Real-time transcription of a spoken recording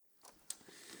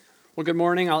Well, good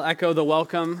morning. I'll echo the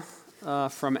welcome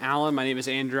from Alan. My name is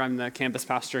Andrew. I'm the campus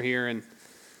pastor here. And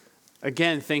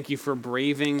again, thank you for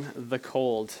braving the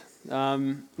cold.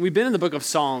 We've been in the book of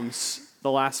Psalms the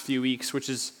last few weeks, which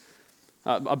is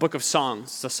a book of songs.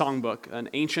 It's a song book, an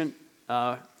ancient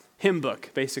hymn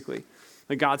book, basically,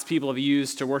 that God's people have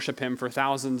used to worship him for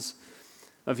thousands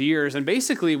of years. And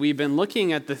basically, we've been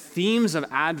looking at the themes of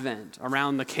Advent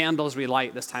around the candles we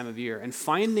light this time of year and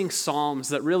finding psalms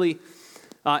that really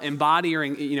embody or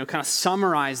kind of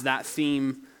summarize that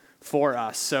theme for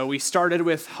us. So we started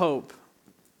with hope,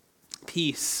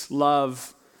 peace,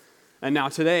 love, and now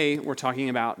today we're talking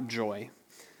about joy,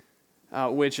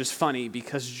 which is funny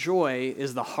because joy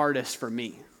is the hardest for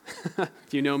me.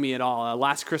 If you know me at all,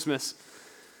 last Christmas,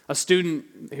 a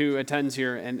student who attends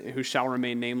here and who shall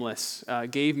remain nameless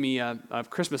gave me a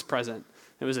Christmas present.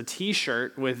 It was a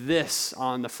T-shirt with this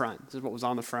on the front. This is what was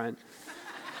on the front.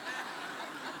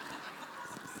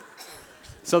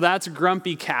 So that's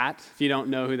Grumpy Cat, if you don't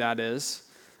know who that is.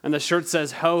 And the shirt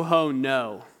says, "Ho, ho,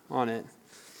 no," on it.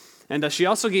 And she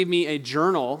also gave me a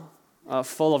journal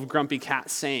full of Grumpy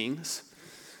Cat sayings.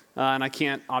 And I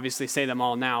can't obviously say them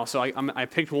all now, so I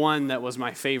picked one that was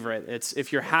my favorite. It's,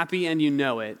 "If you're happy and you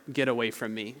know it, get away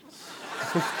from me."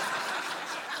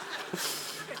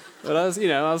 But I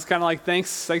was kind of like,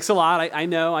 thanks a lot. I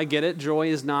know, I get it. Joy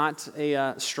is not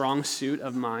a strong suit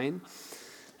of mine.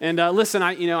 And listen,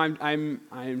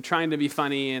 I'm trying to be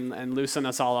funny and loosen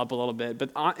us all up a little bit.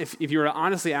 But if you were to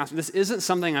honestly ask me, this isn't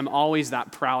something I'm always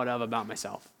that proud of about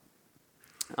myself.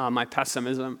 My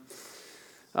pessimism,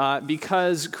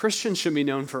 because Christians should be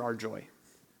known for our joy.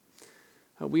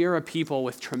 We are a people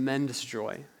with tremendous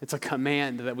joy. It's a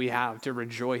command that we have to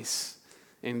rejoice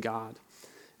in God.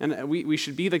 And we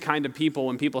should be the kind of people,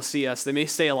 when people see us, they may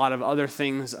say a lot of other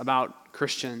things about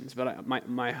Christians, but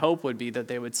my hope would be that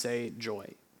they would say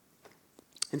joy.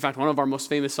 In fact, one of our most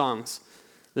famous songs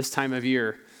this time of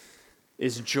year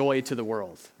is "Joy to the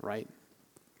World," right?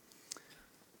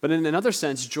 But in another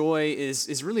sense, joy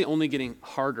is really only getting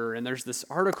harder. And there's this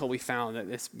article we found that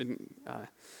it's been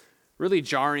really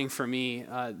jarring for me.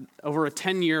 Over a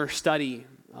 10-year study,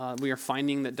 we are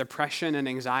finding that depression and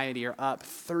anxiety are up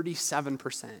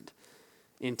 37%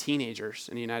 in teenagers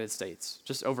in the United States,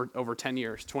 just over 10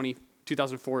 years,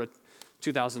 2004 to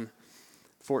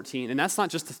 2014. And that's not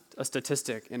just a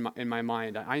statistic in my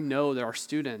mind. I know there are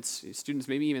students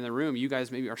maybe even in the room, you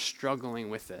guys maybe are struggling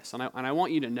with this. And I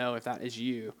want you to know, if that is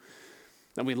you,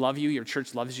 that we love you, your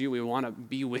church loves you, we want to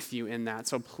be with you in that.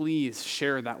 So please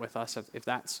share that with us if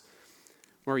that's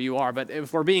where you are. But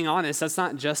if we're being honest, that's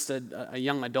not just a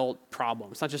young adult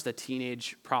problem. It's not just a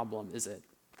teenage problem, is it?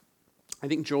 I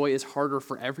think joy is harder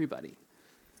for everybody.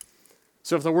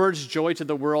 So if the words "joy to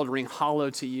the world" ring hollow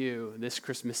to you this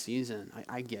Christmas season,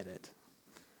 I get it.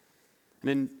 And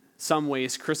in some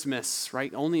ways, Christmas,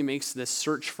 right, only makes this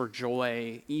search for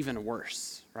joy even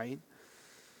worse, right?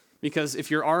 Because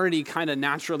if you're already kind of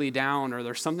naturally down, or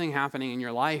there's something happening in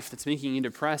your life that's making you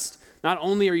depressed, not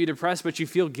only are you depressed, but you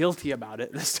feel guilty about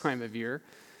it this time of year,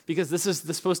 because this is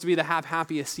supposed to be the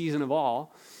happiest season of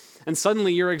all. And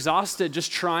suddenly you're exhausted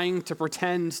just trying to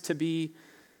pretend to be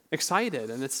excited,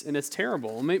 and it's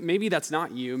terrible. Maybe that's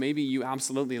not you. Maybe you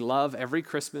absolutely love every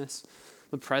Christmas,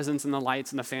 the presents and the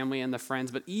lights and the family and the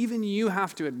friends, but even you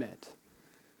have to admit,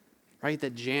 right,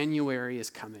 that January is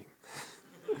coming.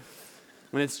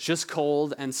 When it's just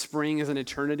cold and spring is an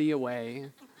eternity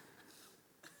away.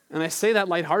 And I say that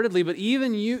lightheartedly, but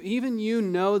even you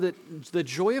know that the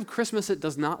joy of Christmas, it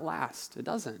does not last. It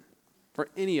doesn't, for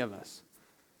any of us.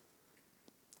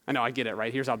 I know, I get it,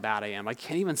 right? Here's how bad I am. I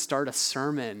can't even start a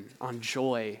sermon on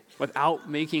joy without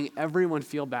making everyone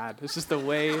feel bad. It's just the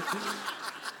way.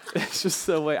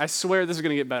 I swear this is going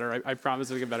to get better. I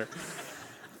promise it'll get better.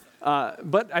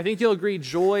 But I think you'll agree,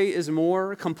 joy is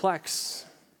more complex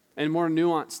and more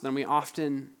nuanced than we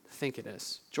often think it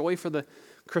is. Joy for the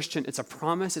Christian, it's a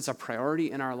promise, it's a priority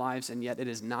in our lives, and yet it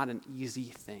is not an easy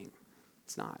thing.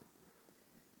 It's not.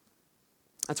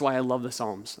 That's why I love the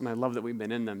Psalms, and I love that we've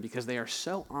been in them, because they are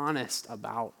so honest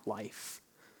about life.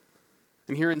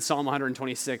 And here in Psalm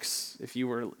 126, if you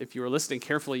were listening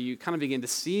carefully, you kind of begin to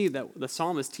see that the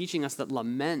psalm is teaching us that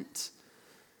lament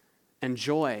and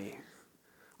joy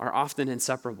are often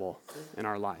inseparable in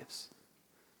our lives.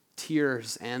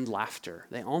 Tears and laughter,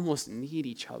 they almost need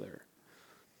each other.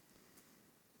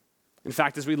 In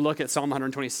fact, as we look at Psalm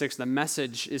 126, the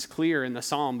message is clear in the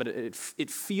psalm, but it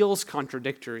feels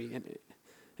contradictory.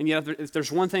 And yet, if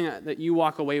there's one thing that you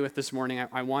walk away with this morning,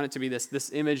 I want it to be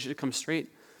this image that comes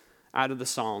straight out of the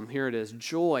psalm. Here it is.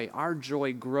 Joy, our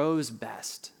joy grows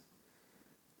best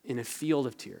in a field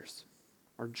of tears.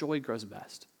 Our joy grows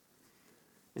best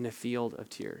in a field of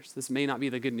tears. This may not be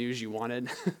the good news you wanted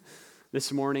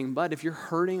this morning, but if you're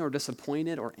hurting or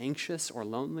disappointed or anxious or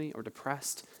lonely or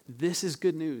depressed, this is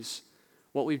good news,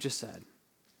 what we've just said.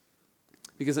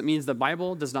 Because it means the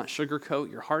Bible does not sugarcoat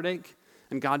your heartache,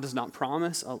 and God does not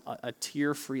promise a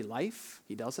tear-free life.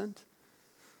 He doesn't.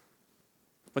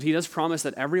 But he does promise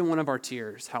that every one of our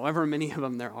tears, however many of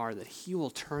them there are, that he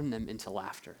will turn them into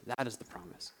laughter. That is the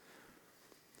promise.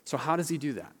 So how does he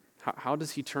do that? How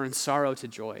does he turn sorrow to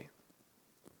joy?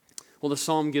 Well, the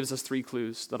psalm gives us 3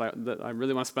 clues that I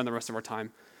really want to spend the rest of our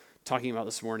time talking about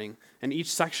this morning. And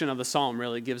each section of the psalm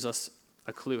really gives us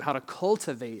a clue how to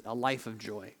cultivate a life of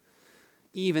joy,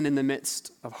 even in the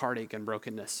midst of heartache and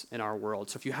brokenness in our world.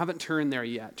 So if you haven't turned there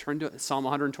yet, turn to Psalm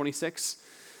 126.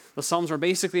 The Psalms are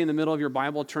basically in the middle of your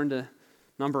Bible. Turn to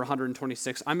number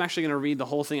 126. I'm actually going to read the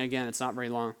whole thing again. It's not very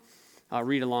long.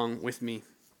 Read along with me,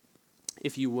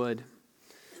 if you would.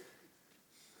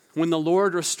 When the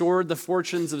Lord restored the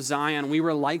fortunes of Zion, we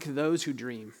were like those who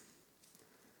dream.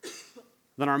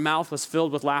 Then our mouth was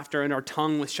filled with laughter and our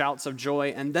tongue with shouts of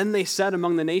joy. And then they said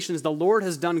among the nations, the Lord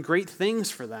has done great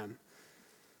things for them.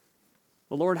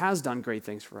 The Lord has done great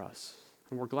things for us,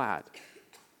 and we're glad.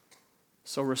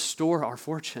 So restore our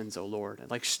fortunes, O Lord,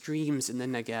 like streams in the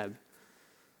Negeb.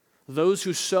 Those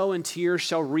who sow in tears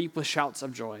shall reap with shouts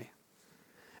of joy.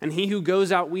 And he who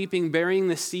goes out weeping, bearing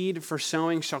the seed for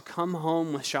sowing, shall come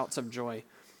home with shouts of joy,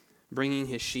 bringing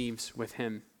his sheaves with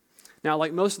him. Now,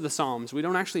 like most of the Psalms, we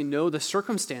don't actually know the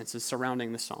circumstances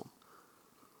surrounding the psalm.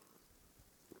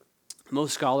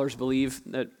 Most scholars believe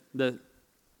that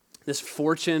this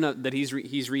fortune that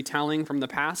he's retelling from the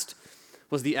past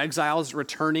was the exiles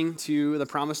returning to the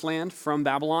promised land from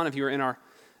Babylon. If you were in our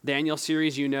Daniel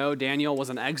series, you know Daniel was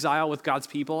an exile with God's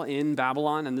people in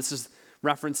Babylon, and this is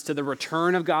reference to the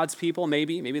return of God's people.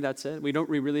 Maybe that's it. We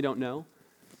really don't know.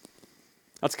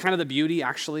 That's kind of the beauty,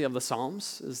 actually, of the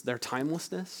Psalms, is their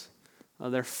timelessness.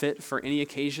 They're fit for any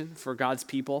occasion for God's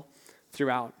people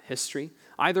throughout history.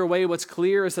 Either way, what's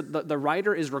clear is that the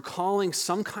writer is recalling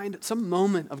some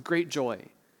moment of great joy,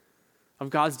 of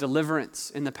God's deliverance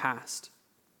in the past.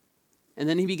 And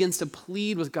then he begins to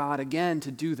plead with God again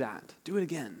to do that. Do it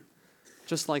again,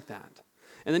 just like that.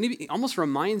 And then he almost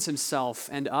reminds himself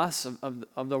and us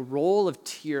of the role of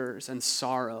tears and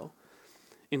sorrow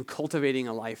in cultivating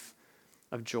a life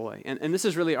of joy. And this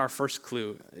is really our first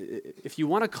clue. If you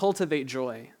want to cultivate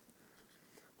joy,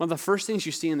 one of the first things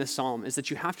you see in this psalm is that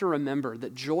you have to remember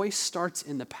that joy starts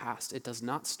in the past. It does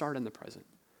not start in the present.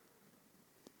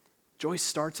 Joy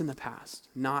starts in the past,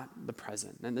 not the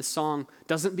present. And this song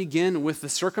doesn't begin with the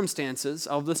circumstances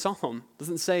of the psalm. It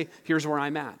doesn't say, here's where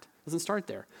I'm at. It doesn't start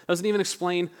there. It doesn't even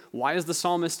explain why is the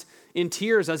psalmist in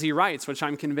tears as he writes, which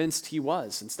I'm convinced he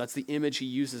was, since that's the image he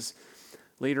uses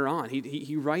later on.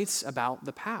 He writes about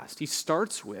the past. He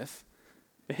starts with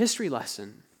a history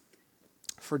lesson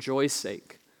for joy's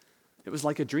sake. It was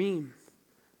like a dream,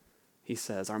 he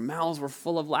says. Our mouths were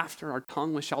full of laughter, our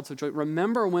tongue with shouts of joy.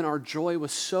 Remember when our joy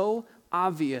was so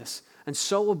obvious and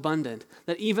so abundant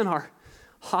that even our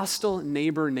hostile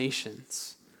neighbor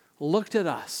nations looked at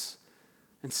us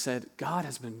and said, God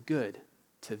has been good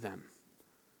to them.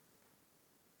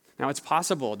 Now, it's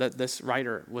possible that this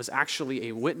writer was actually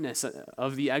a witness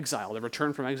of the exile, the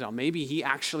return from exile. Maybe he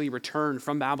actually returned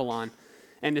from Babylon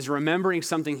and is remembering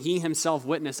something he himself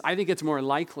witnessed. I think it's more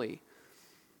likely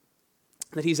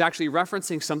that he's actually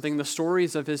referencing something, the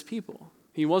stories of his people.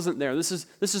 He wasn't there. This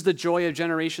is the joy of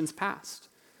generations past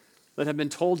that have been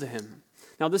told to him.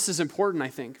 Now, this is important, I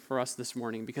think, for us this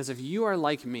morning, because if you are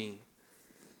like me,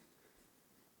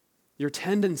 your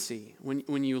tendency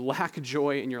when you lack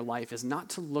joy in your life is not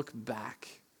to look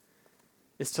back,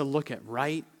 it's to look at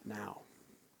right now,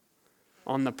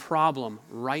 on the problem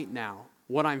right now,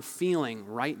 what I'm feeling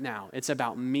right now. It's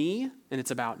about me and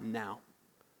it's about now.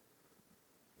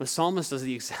 The psalmist does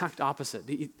the exact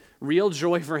opposite. Real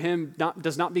joy for him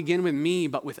does not begin with me,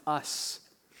 but with us.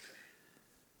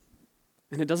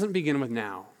 And it doesn't begin with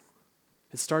now.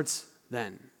 It starts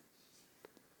then.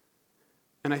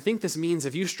 And I think this means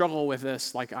if you struggle with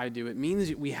this like I do, it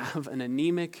means we have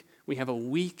a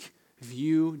weak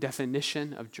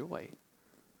definition of joy.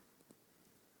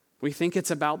 We think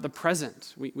it's about the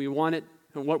present. We want it,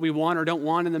 what we want or don't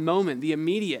want in the moment, the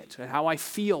immediate, how I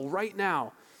feel right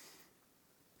now.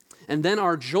 And then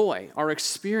our joy, our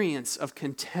experience of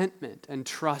contentment and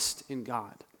trust in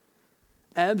God,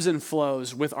 ebbs and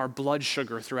flows with our blood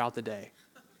sugar throughout the day.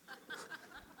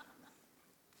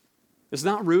 It's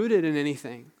not rooted in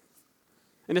anything.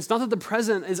 And it's not that the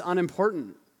present is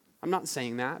unimportant. I'm not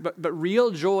saying that. But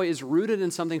real joy is rooted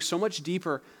in something so much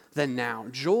deeper than now.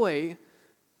 Joy,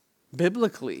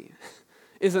 biblically,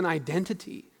 is an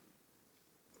identity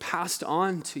passed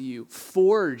on to you,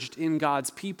 forged in God's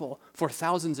people for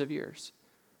thousands of years.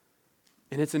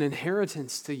 And it's an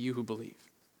inheritance to you who believe.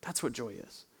 That's what joy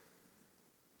is.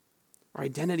 Our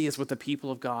identity is with the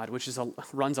people of God, which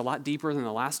runs a lot deeper than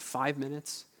the last 5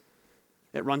 minutes.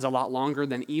 It runs a lot longer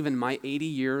than even my 80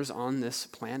 years on this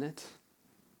planet.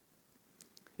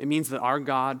 It means that our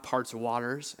God parts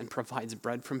waters and provides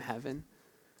bread from heaven.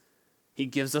 He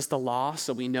gives us the law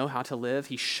so we know how to live.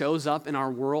 He shows up in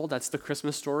our world. That's the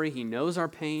Christmas story. He knows our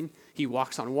pain. He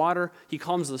walks on water. He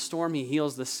calms the storm. He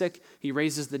heals the sick. He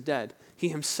raises the dead. He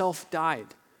himself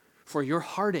died for your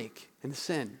heartache and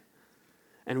sin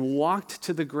and walked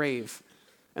to the grave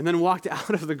and then walked out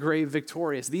of the grave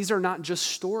victorious. These are not just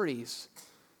stories,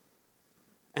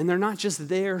 and they're not just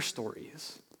their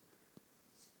stories.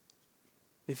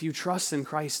 If you trust in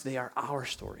Christ, they are our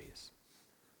stories,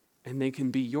 and they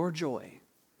can be your joy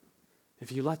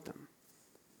if you let them.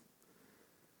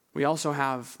 We also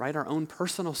have, our own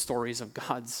personal stories of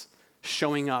God's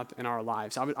showing up in our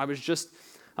lives. I was just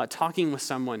talking with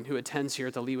someone who attends here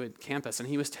at the Leawood campus, and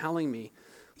he was telling me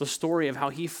the story of how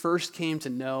he first came to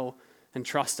know and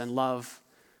trust and love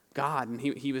God. And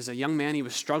he was a young man. He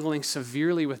was struggling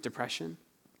severely with depression.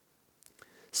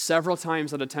 Several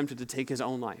times had attempted to take his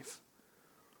own life.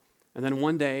 And then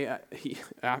one day,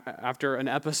 after an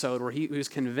episode where he was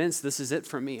convinced, this is it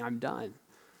for me, I'm done.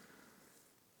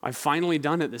 I've finally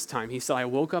done it this time. He said, I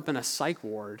woke up in a psych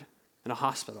ward in a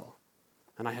hospital,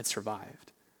 and I had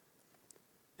survived.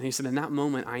 And he said, in that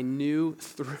moment, I knew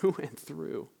through and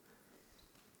through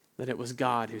that it was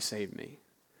God who saved me.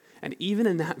 And even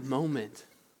in that moment,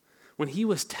 when he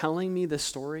was telling me this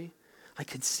story, I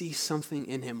could see something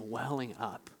in him welling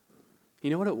up.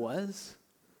 You know what it was?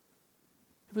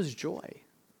 It was joy.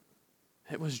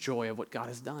 It was joy of what God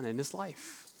has done in his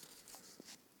life.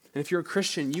 And if you're a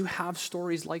Christian, you have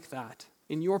stories like that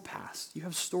in your past. You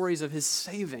have stories of his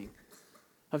saving,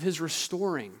 of his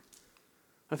restoring,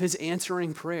 of his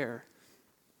answering prayer.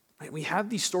 We have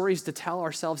these stories to tell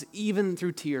ourselves even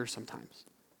through tears sometimes,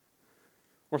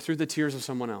 or through the tears of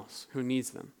someone else who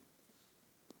needs them.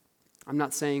 I'm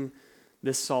not saying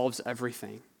this solves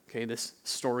everything, okay, this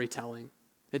storytelling.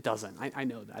 It doesn't. I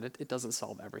know that. It doesn't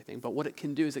solve everything. But what it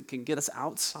can do is it can get us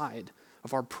outside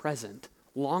of our present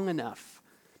long enough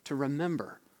to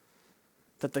remember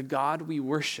that the God we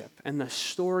worship and the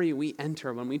story we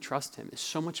enter when we trust him is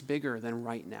so much bigger than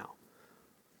right now.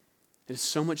 It is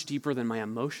so much deeper than my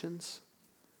emotions.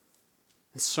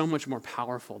 It's so much more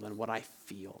powerful than what I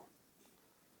feel.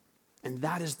 And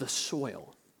that is the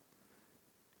soil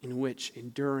in which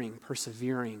enduring,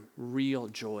 persevering, real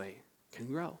joy can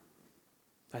grow.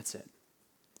 That's it.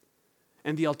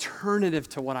 And the alternative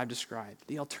to what I've described,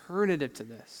 the alternative to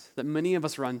this that many of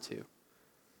us run to,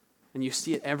 and you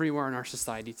see it everywhere in our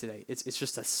society today, it's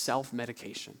just a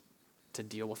self-medication to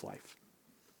deal with life.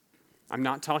 I'm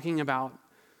not talking about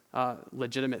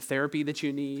legitimate therapy that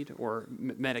you need or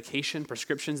medication,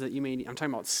 prescriptions that you may need. I'm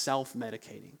talking about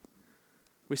self-medicating.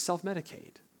 We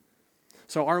self-medicate.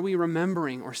 So are we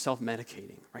remembering or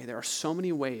self-medicating, right? There are so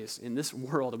many ways in this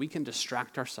world that we can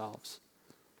distract ourselves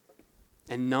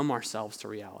and numb ourselves to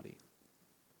reality,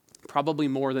 probably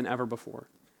more than ever before.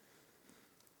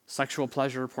 Sexual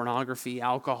pleasure, pornography,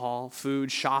 alcohol,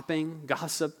 food, shopping,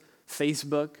 gossip,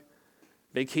 Facebook,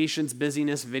 vacations,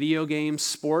 busyness, video games,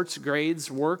 sports, grades,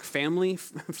 work, family,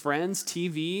 friends,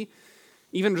 TV,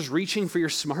 even just reaching for your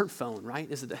smartphone, right?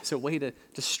 Is a way to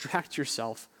distract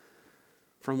yourself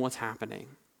from what's happening.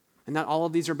 And not all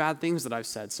of these are bad things that I've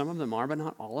said. Some of them are, but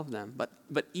not all of them.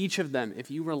 But each of them,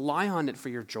 if you rely on it for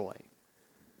your joy,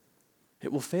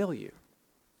 it will fail you.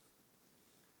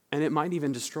 And it might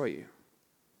even destroy you.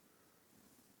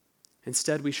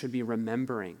 Instead, we should be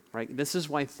remembering, right? This is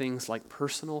why things like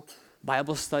personal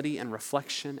Bible study and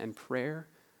reflection and prayer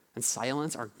and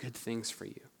silence are good things for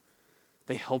you.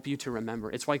 They help you to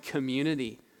remember. It's why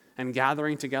community and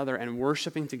gathering together and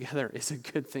worshiping together is a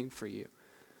good thing for you.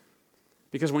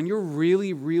 Because when you're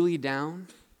really, really down,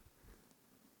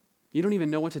 you don't even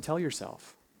know what to tell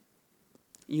yourself.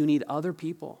 You need other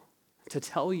people to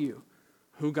tell you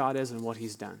who God is and what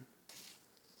he's done.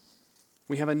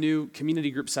 We have a new community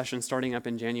group session starting up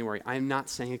in January. I'm not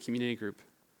saying a community group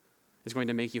is going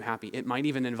to make you happy. It might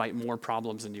even invite more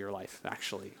problems into your life,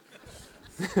 actually.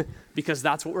 Because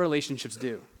that's what relationships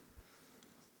do.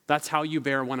 That's how you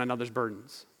bear one another's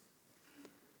burdens.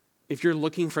 If you're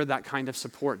looking for that kind of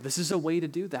support, this is a way to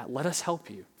do that. Let us help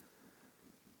you.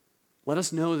 Let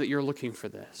us know that you're looking for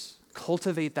this.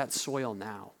 Cultivate that soil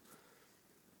now.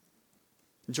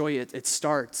 Joy, it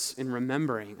starts in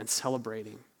remembering and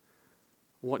celebrating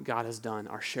what God has done,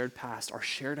 our shared past, our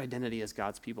shared identity as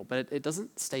God's people. But it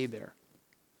doesn't stay there.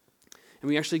 And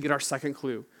we actually get our second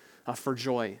clue for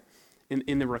joy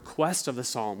in the request of the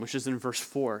psalm, which is in verse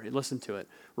 4. Listen to it.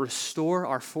 Restore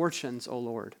our fortunes, O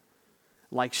Lord,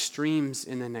 like streams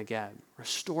in the Negeb.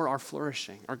 Restore our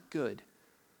flourishing, our good.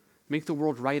 Make the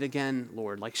world right again,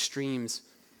 Lord, like streams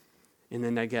in the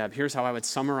Negeb. Here's how I would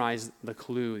summarize the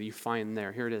clue that you find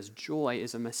there. Here it is. Joy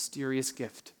is a mysterious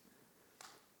gift.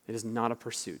 It is not a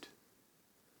pursuit.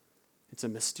 It's a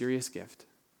mysterious gift.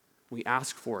 We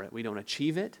ask for it. We don't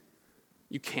achieve it.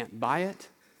 You can't buy it.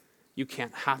 You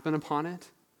can't happen upon it.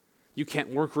 You can't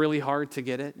work really hard to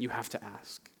get it. You have to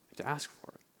ask. You have to ask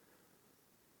for it.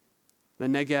 The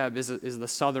Negeb is the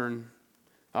southern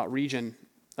region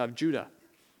of Judah.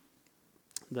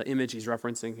 The image he's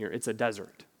referencing here, it's a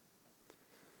desert.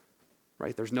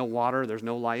 Right? There's no water. There's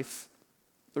no life.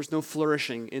 There's no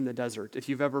flourishing in the desert. If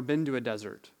you've ever been to a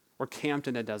desert or camped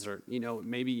in a desert,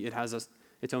 maybe it has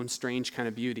its own strange kind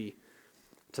of beauty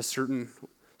to certain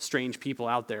strange people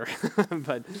out there.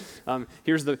 But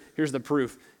here's the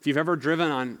proof. If you've ever driven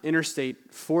on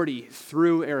Interstate 40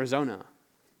 through Arizona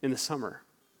in the summer,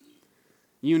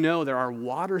 you know there are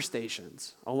water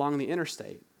stations along the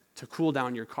interstate to cool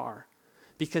down your car,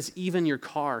 because even your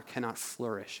car cannot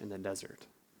flourish in the desert.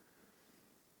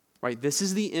 Right? This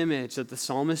is the image that the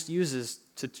psalmist uses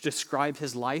to describe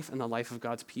his life and the life of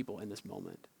God's people in this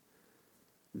moment.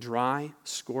 Dry,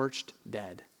 scorched,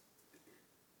 dead.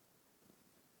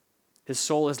 His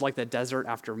soul is like the desert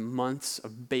after months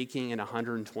of baking in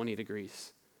 120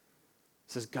 degrees.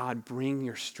 He says, God, bring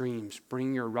your streams,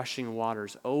 bring your rushing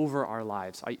waters over our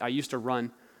lives. I used to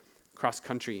run cross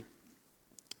country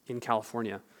in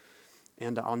California.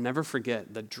 And I'll never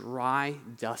forget the dry,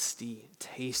 dusty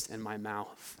taste in my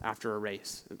mouth after a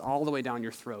race, all the way down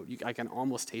your throat. I can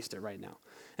almost taste it right now.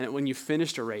 And when you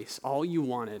finished a race, all you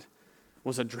wanted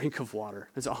was a drink of water.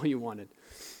 That's all you wanted.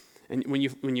 And when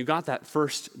you got that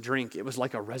first drink, it was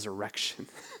like a resurrection.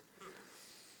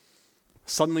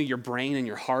 Suddenly your brain and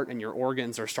your heart and your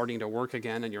organs are starting to work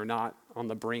again, and you're not on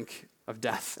the brink of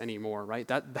death anymore, right?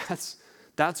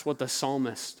 That's what the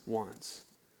psalmist wants.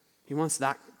 He wants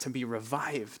that to be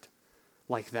revived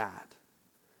like that.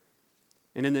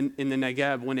 And in the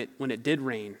Negeb, when it did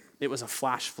rain, it was a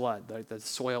flash flood. The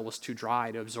soil was too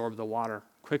dry to absorb the water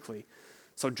quickly.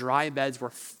 So dry beds were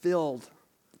filled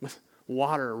with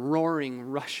water, roaring,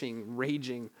 rushing,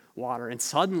 raging water. And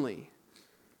suddenly,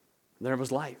 there was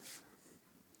life.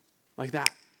 Like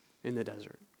that in the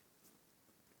desert.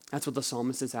 That's what the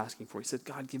psalmist is asking for. He said,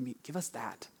 God, give us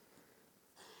that.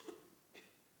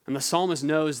 And the psalmist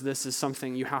knows this is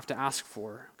something you have to ask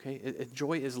for. Okay,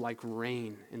 joy is like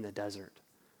rain in the desert.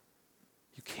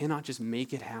 You cannot just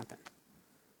make it happen.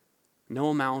 No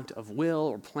amount of will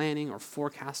or planning or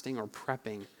forecasting or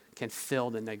prepping can fill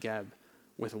the Negeb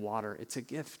with water. It's a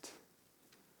gift,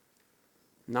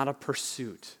 not a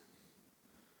pursuit.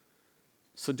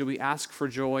 So do we ask for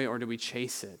joy or do we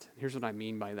chase it? Here's what I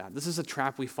mean by that. This is a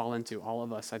trap we fall into, all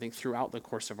of us, I think, throughout the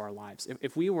course of our lives.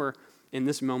 If we were in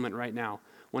this moment right now,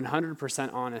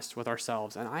 100% honest with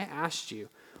ourselves, and I asked you,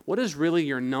 what is really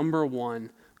your number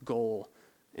one goal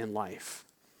in life?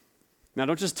 Now,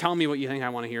 don't just tell me what you think I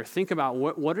want to hear. Think about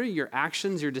what are your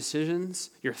actions, your decisions,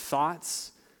 your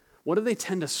thoughts? What do they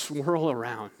tend to swirl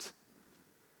around?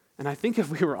 And I think if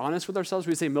we were honest with ourselves,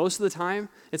 we'd say most of the time,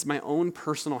 it's my own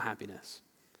personal happiness.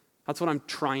 That's what I'm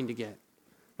trying to get.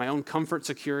 My own comfort,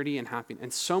 security, and happiness.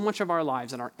 And so much of our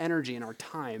lives and our energy and our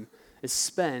time is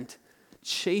spent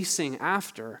chasing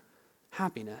after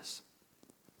happiness.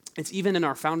 It's even in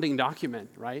our founding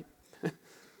document, right?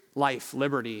 Life,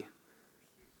 liberty,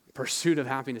 pursuit of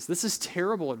happiness. This is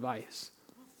terrible advice.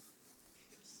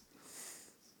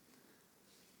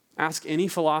 Ask any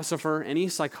philosopher, any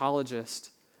psychologist,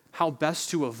 how best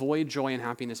to avoid joy and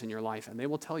happiness in your life, and they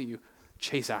will tell you,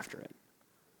 chase after it.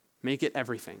 Make it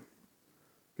everything.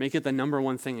 Make it the number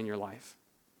one thing in your life.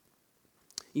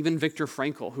 Even Viktor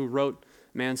Frankl, who wrote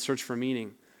Man's Search for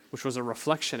Meaning, which was a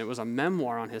reflection, it was a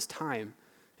memoir on his time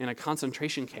in a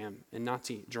concentration camp in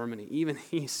Nazi Germany. Even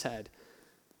he said,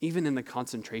 even in the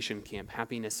concentration camp,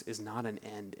 happiness is not an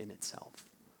end in itself.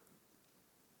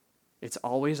 It's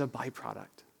always a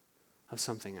byproduct of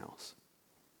something else.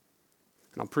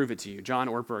 And I'll prove it to you. John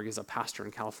Ortberg is a pastor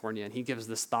in California, and he gives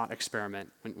this thought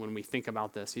experiment when we think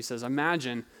about this. He says,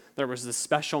 imagine there was this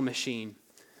special machine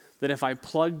that if I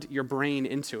plugged your brain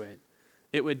into it,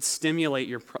 it would stimulate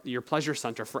your pleasure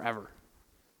center forever.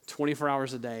 24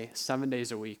 hours a day, 7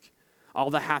 days a week. All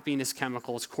the happiness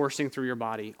chemicals coursing through your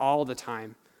body all the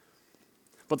time.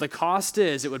 But the cost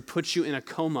is it would put you in a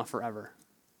coma forever.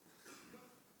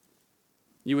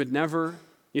 You would never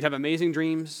You'd have amazing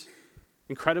dreams,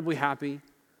 incredibly happy,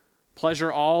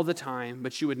 pleasure all the time,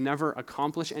 but you would never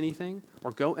accomplish anything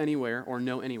or go anywhere or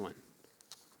know anyone.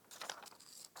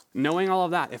 Knowing all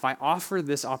of that, if I offered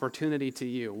this opportunity to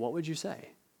you, what would you say?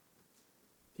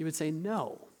 You would say,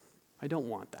 no, I don't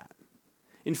want that.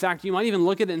 In fact, you might even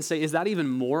look at it and say, is that even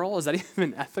moral? Is that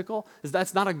even ethical?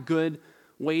 That's not a good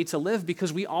way to live,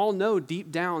 because we all know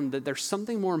deep down that there's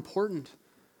something more important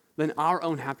than our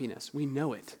own happiness. We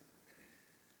know it.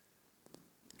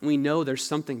 We know there's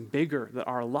something bigger that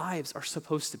our lives are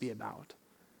supposed to be about.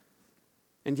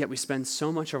 And yet we spend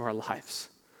so much of our lives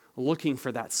looking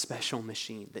for that special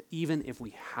machine that even if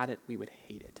we had it, we would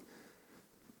hate it.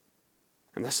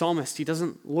 And the psalmist, he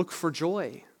doesn't look for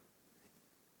joy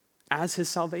as his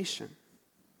salvation.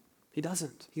 He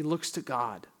doesn't. He looks to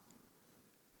God,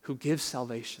 who gives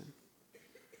salvation,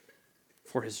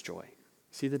 for his joy.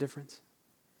 See the difference?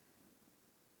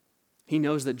 He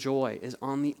knows that joy is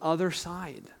on the other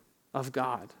side of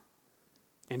God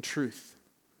and truth,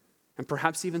 and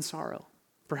perhaps even sorrow,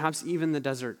 perhaps even the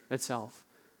desert itself.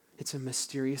 It's a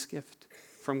mysterious gift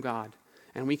from God,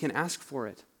 and we can ask for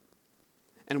it,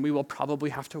 and we will probably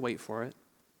have to wait for it.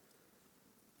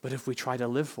 But if we try to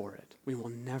live for it, we will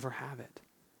never have it.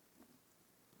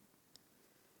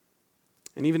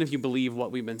 And even if you believe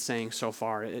what we've been saying so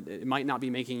far, it might not be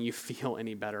making you feel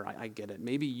any better. I get it.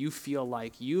 Maybe you feel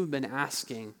like you've been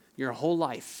asking your whole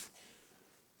life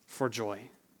for joy.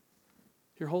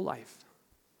 Your whole life.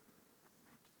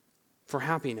 For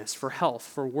happiness, for health,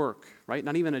 for work, right?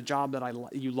 Not even a job that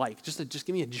you like. Just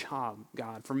give me a job,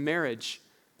 God. For marriage.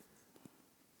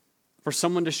 For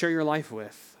someone to share your life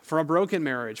with. For a broken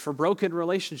marriage. For broken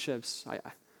relationships.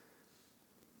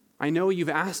 I know you've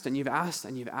asked and you've asked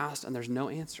and you've asked, and there's no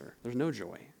answer. There's no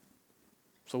joy.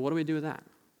 So what do we do with that?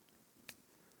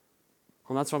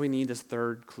 Well, that's why we need this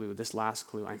third clue, this last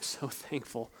clue. I'm so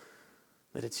thankful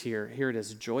that it's here. Here it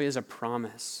is. Joy is a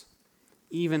promise,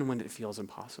 even when it feels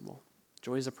impossible.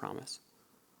 Joy is a promise.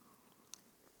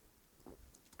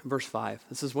 Verse 5,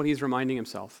 this is what he's reminding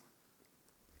himself.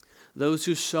 Those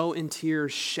who sow in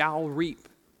tears shall reap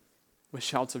with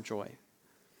shouts of joy.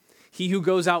 He who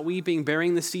goes out weeping,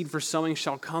 bearing the seed for sowing,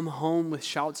 shall come home with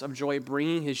shouts of joy,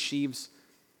 bringing his sheaves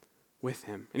with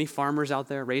him. Any farmers out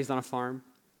there raised on a farm?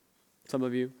 Some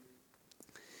of you.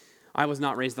 I was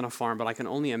not raised on a farm, but I can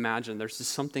only imagine there's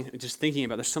just something, just thinking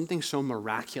about it, there's something so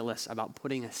miraculous about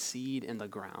putting a seed in the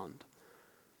ground,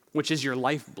 which is your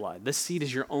lifeblood. This seed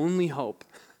is your only hope.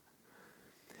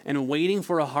 And waiting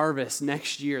for a harvest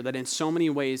next year that in so many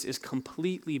ways is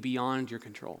completely beyond your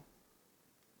control.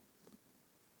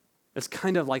 It's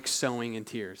kind of like sowing in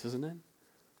tears, isn't it?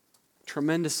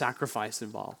 Tremendous sacrifice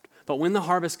involved. But when the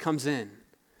harvest comes in,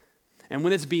 and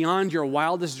when it's beyond your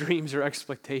wildest dreams or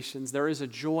expectations, there is a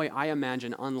joy, I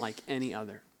imagine, unlike any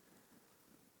other.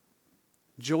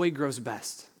 Joy grows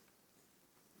best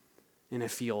in a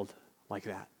field like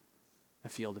that, a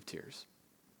field of tears.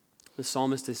 The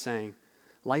psalmist is saying,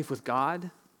 life with God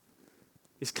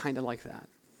is kind of like that.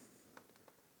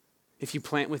 If you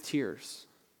plant with tears,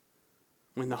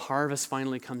 when the harvest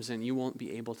finally comes in, you won't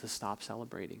be able to stop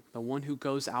celebrating. The one who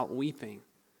goes out weeping,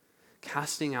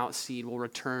 casting out seed, will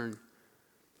return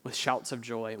with shouts of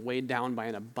joy, weighed down by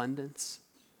an abundance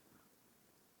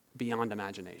beyond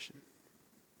imagination.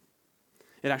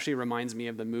 It actually reminds me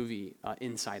of the movie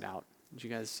Inside Out. Did you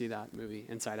guys see that movie,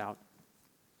 Inside Out?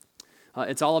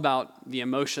 It's all about the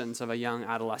emotions of a young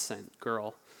adolescent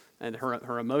girl, and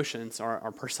her emotions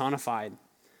are personified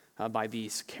by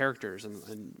these characters,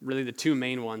 and really the two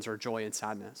main ones are joy and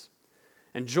sadness.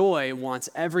 And joy wants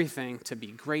everything to be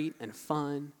great and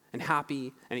fun and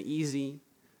happy and easy,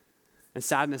 and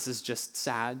sadness is just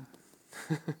sad.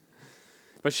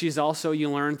 But she's also, you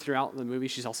learn throughout the movie,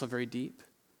 she's also very deep,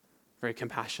 very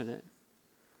compassionate,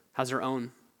 has her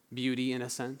own beauty in a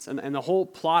sense. And the whole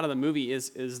plot of the movie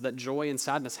is that joy and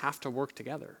sadness have to work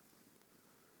together.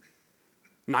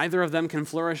 Neither of them can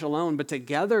flourish alone, but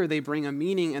together they bring a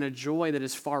meaning and a joy that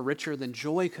is far richer than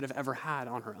joy could have ever had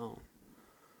on her own.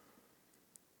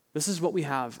 This is what we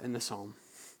have in the psalm.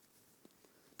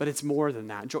 But it's more than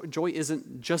that. Joy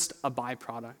isn't just a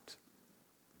byproduct.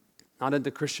 Not in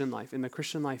the Christian life. In the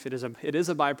Christian life, it is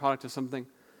a byproduct of something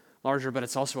larger, but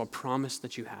it's also a promise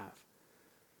that you have.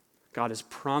 God is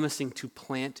promising to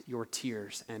plant your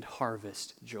tears and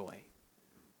harvest joy.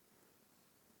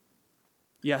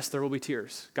 Yes, there will be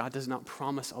tears. God does not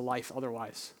promise a life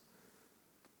otherwise,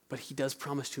 but he does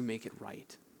promise to make it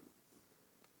right.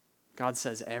 God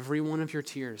says, every one of your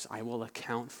tears I will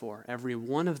account for. Every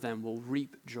one of them will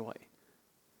reap joy.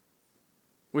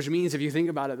 Which means, if you think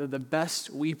about it, that the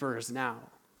best weepers now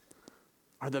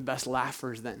are the best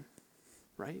laughers then,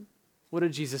 right? What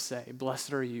did Jesus say?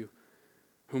 Blessed are you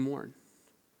who mourn,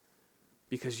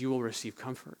 because you will receive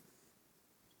comfort.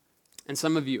 And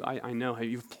some of you, I know,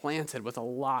 you've planted with a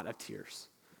lot of tears.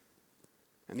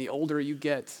 And the older you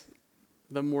get,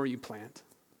 the more you plant.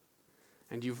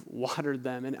 And you've watered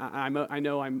them. And I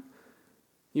know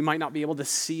you might not be able to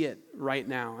see it right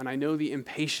now. And I know the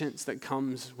impatience that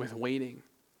comes with waiting.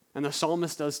 And the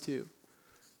psalmist does too.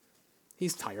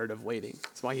 He's tired of waiting.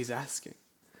 That's why he's asking.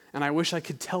 And I wish I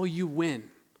could tell you when.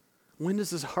 When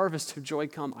does this harvest of joy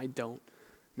come? I don't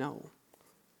know.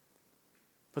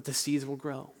 But the seeds will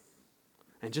grow.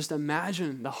 And just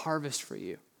imagine the harvest for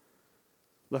you.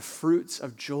 The fruits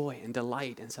of joy and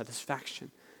delight and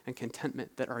satisfaction and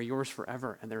contentment that are yours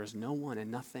forever. And there is no one and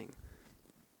nothing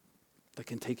that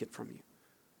can take it from you.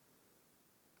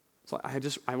 So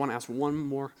I want to ask one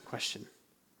more question.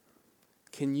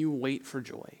 Can you wait for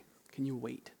joy? Can you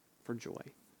wait for joy?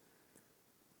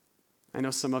 I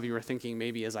know some of you are thinking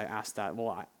maybe as I asked that,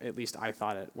 well, at least I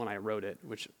thought it when I wrote it,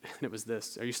 and it was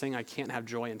this. Are you saying I can't have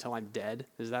joy until I'm dead?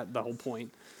 Is that the whole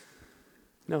point?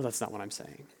 No, that's not what I'm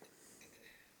saying.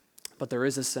 But there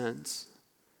is a sense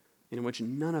in which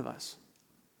none of us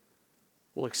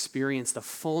will experience the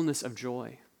fullness of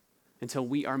joy until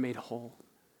we are made whole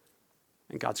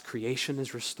and God's creation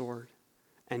is restored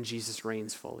and Jesus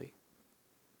reigns fully.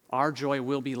 Our joy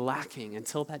will be lacking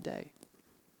until that day,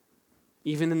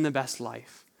 even in the best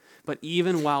life. But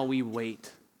even while we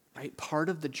wait, right, part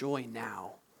of the joy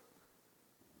now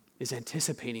is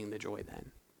anticipating the joy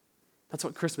then. That's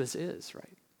what Christmas is,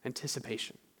 right?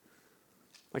 Anticipation.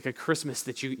 Like a Christmas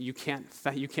that you can't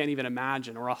even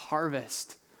imagine, or a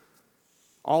harvest.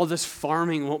 All this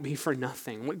farming won't be for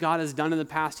nothing. What God has done in the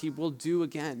past, he will do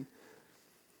again.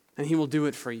 And he will do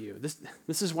it for you.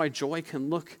 This is why joy can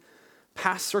look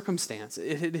past circumstance.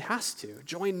 It has to.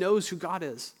 Joy knows who God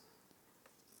is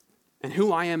and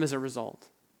who I am as a result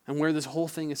and where this whole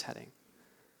thing is heading.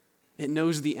 It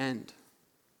knows the end.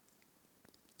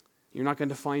 You're not going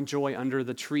to find joy under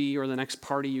the tree or the next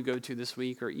party you go to this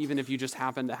week, or even if you just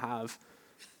happen to have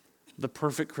the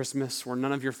perfect Christmas where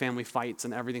none of your family fights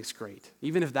and everything's great.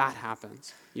 Even if that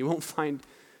happens, you won't find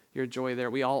your joy there.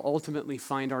 We all ultimately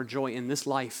find our joy in this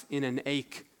life in an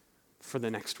ache for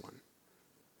the next one.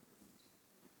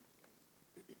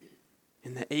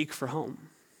 In the ache for home.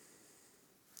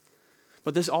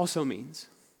 But this also means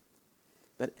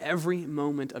that every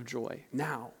moment of joy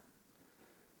now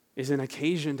is an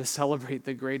occasion to celebrate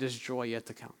the greatest joy yet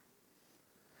to come.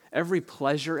 Every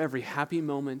pleasure, every happy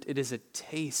moment, it is a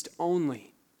taste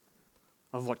only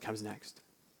of what comes next.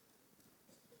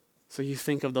 So you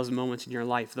think of those moments in your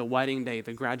life, the wedding day,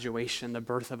 the graduation, the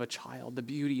birth of a child, the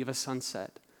beauty of a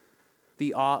sunset,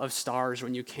 the awe of stars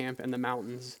when you camp in the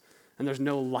mountains and there's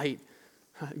no light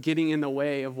getting in the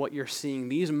way of what you're seeing.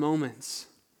 These moments,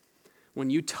 when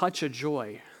you touch a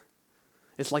joy,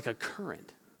 it's like a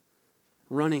current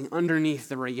running underneath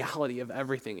the reality of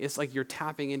everything. It's like you're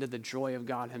tapping into the joy of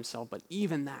God himself, but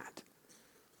even that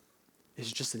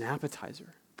is just an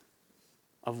appetizer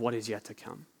of what is yet to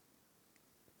come.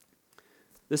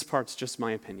 This part's just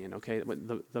my opinion, okay?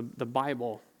 The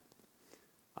Bible,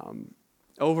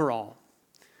 overall,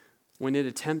 when it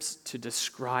attempts to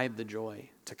describe the joy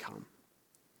to come,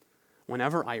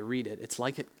 whenever I read it, it's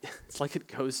like it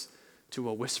goes to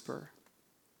a whisper.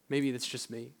 Maybe that's just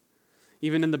me.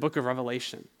 Even in the book of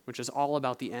Revelation, which is all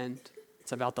about the end,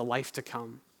 it's about the life to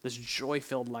come, this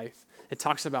joy-filled life. It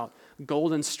talks about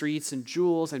golden streets and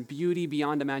jewels and beauty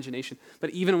beyond imagination. But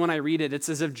even when I read it, it's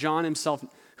as if John himself,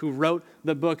 who wrote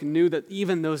the book, knew that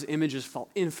even those images fall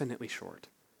infinitely short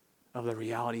of the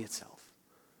reality itself.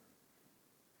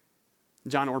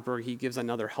 John Ortberg, he gives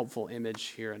another helpful image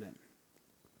here in it.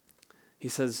 He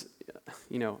says,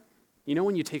 you know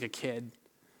when you take a kid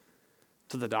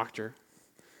to the doctor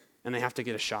and they have to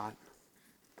get a shot,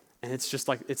 and it's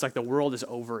like the world is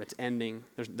over, it's ending,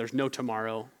 there's no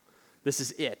tomorrow, this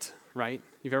is it, right?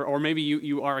 Or maybe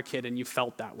you are a kid and you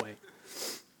felt that way.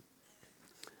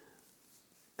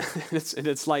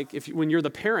 It's like when you're the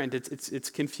parent,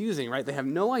 it's confusing, right? They have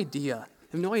no idea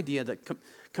that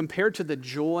compared to the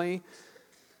joy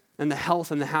and the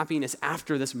health and the happiness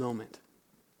after this moment,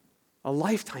 a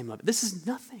lifetime of it, this is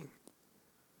nothing.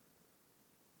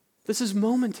 This is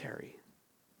momentary.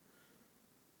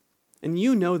 And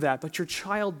you know that, but your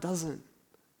child doesn't.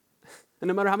 And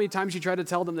no matter how many times you try to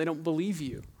tell them, they don't believe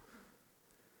you.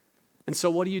 And so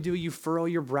what do? You furrow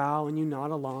your brow and you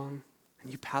nod along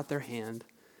and you pat their hand.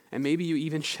 And maybe you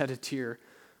even shed a tear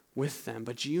with them.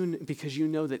 Because you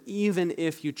know that even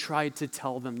if you tried to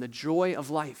tell them the joy of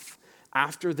life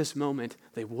after this moment,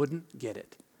 they wouldn't get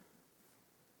it.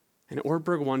 And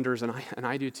Ortberg wonders, and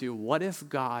I do too, what if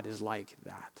God is like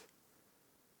that?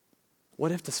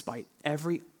 What if despite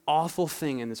every awful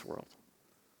thing in this world,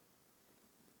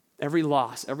 every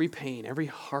loss, every pain, every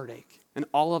heartache, and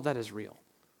all of that is real,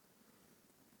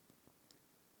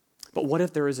 but what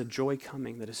if there is a joy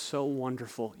coming that is so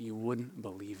wonderful you wouldn't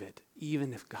believe it,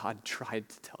 even if God tried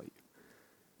to tell you?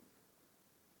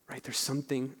 Right? There's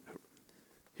something,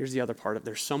 here's the other part of it.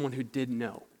 There's someone who did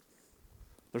know.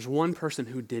 There's one person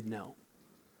who did know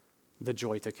the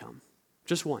joy to come.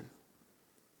 Just one.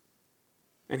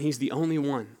 And he's the only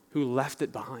one who left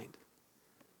it behind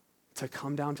to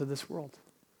come down to this world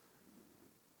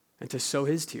and to sow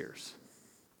his tears.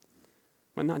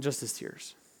 But not just his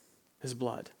tears, his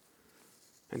blood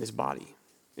and his body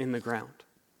in the ground.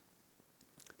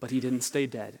 But he didn't stay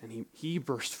dead, and he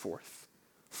burst forth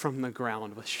from the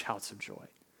ground with shouts of joy,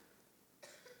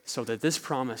 so that this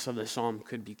promise of the psalm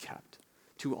could be kept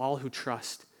to all who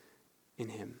trust in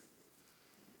him.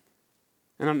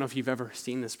 And I don't know if you've ever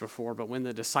seen this before, but when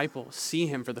the disciples see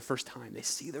him for the first time, they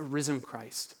see the risen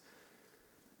Christ.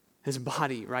 His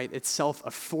body, right, itself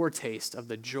a foretaste of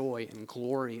the joy and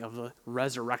glory of the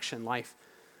resurrection life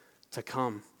to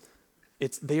come.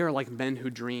 They are like men who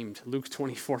dreamed. Luke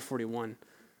 24:41.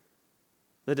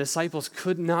 The disciples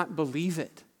could not believe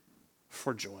it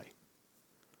for joy.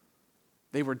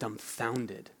 They were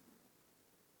dumbfounded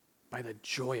by the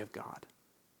joy of God.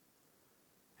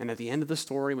 And at the end of the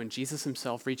story, when Jesus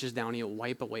himself reaches down, he'll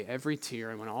wipe away every tear,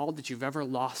 and when all that you've ever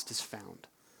lost is found,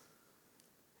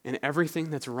 and everything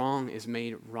that's wrong is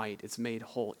made right, it's made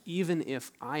whole. Even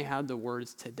if I had the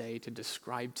words today to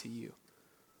describe to you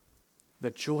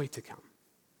the joy to come,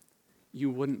 you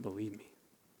wouldn't believe me.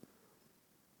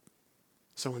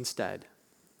 So instead,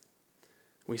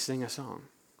 we sing a song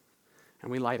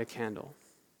and we light a candle.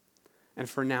 And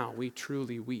for now, we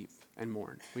truly weep and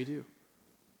mourn. We do.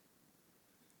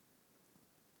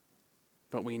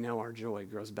 But we know our joy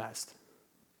grows best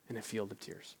in a field of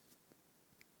tears.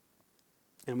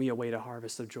 And we await a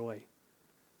harvest of joy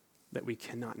that we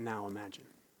cannot now imagine.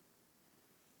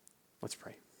 Let's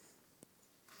pray.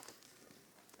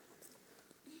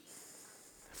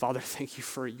 Father, thank you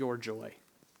for your joy.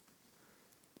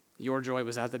 Your joy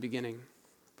was at the beginning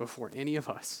before any of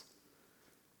us,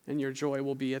 and your joy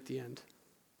will be at the end.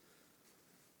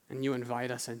 And you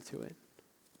invite us into it.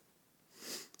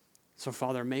 So,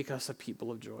 Father, make us a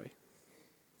people of joy.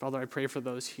 Father, I pray for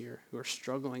those here who are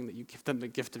struggling that you give them the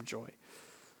gift of joy.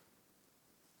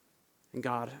 And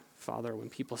God, Father,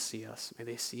 when people see us, may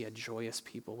they see a joyous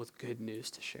people with good news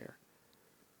to share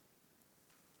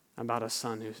about a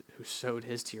son who sowed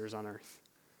his tears on earth,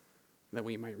 that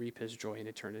we might reap his joy in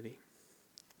eternity.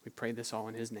 We pray this all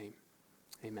in his name.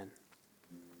 Amen.